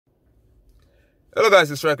Hello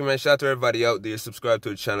guys, it's Recommend. Shout out to everybody out there. Subscribe to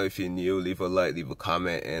the channel if you're new. Leave a like, leave a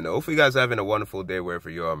comment, and hopefully you guys are having a wonderful day wherever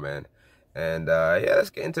you are, man. And yeah, let's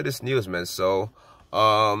get into this news, man. So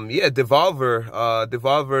yeah, Devolver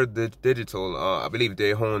Digital, I believe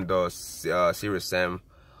they own the Serious Sam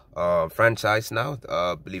franchise now.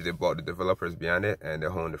 I believe they bought the developers behind it and they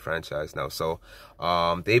own the franchise now. So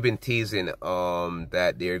they've been teasing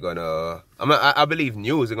that they're gonna I believe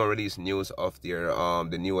they're gonna release news of their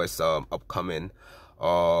the newest upcoming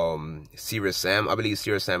Serious Sam. I believe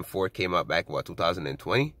Serious Sam 4 came out back what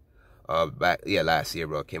 2020. Last year,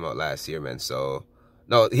 bro. Came out last year, man. So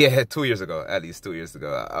no, yeah, 2 years ago, at least 2 years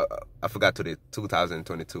ago. I forgot to the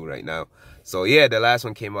 2022 right now. So yeah, the last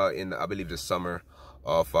one came out in I believe the summer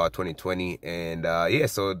of 2020, and yeah,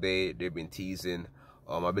 so they've been teasing.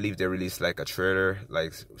 I believe they released like a trailer,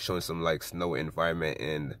 like showing some like snow environment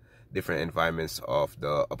and different environments of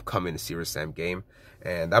the upcoming Serious Sam game.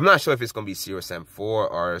 And I'm not sure if it's gonna be Serious Sam 4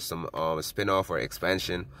 or some spin-off or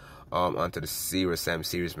expansion onto the Serious Sam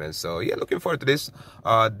series, man. So yeah, looking forward to this.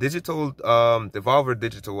 Devolver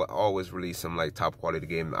Digital will always release some like top quality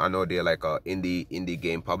game. I know they're like a indie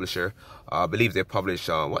game publisher. I believe they publish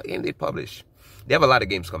what game they publish? They have a lot of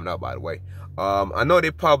games coming out, by the way. I know they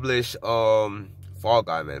publish Fall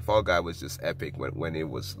Guy, man. Fall Guy was just epic when it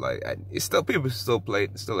was like, it's still, people still play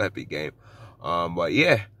it. It's still an epic game. But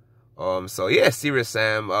yeah. So yeah, Serious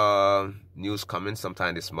Sam news coming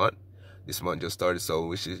sometime this month. This month just started, so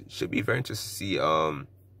we should be very interested to see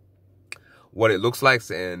what it looks like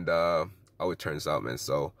and how it turns out, man.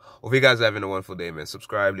 So hope you guys are having a wonderful day, man.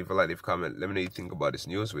 Subscribe, leave a like, leave a comment. Let me know what you think about this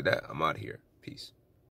news. With that, I'm out here. Peace.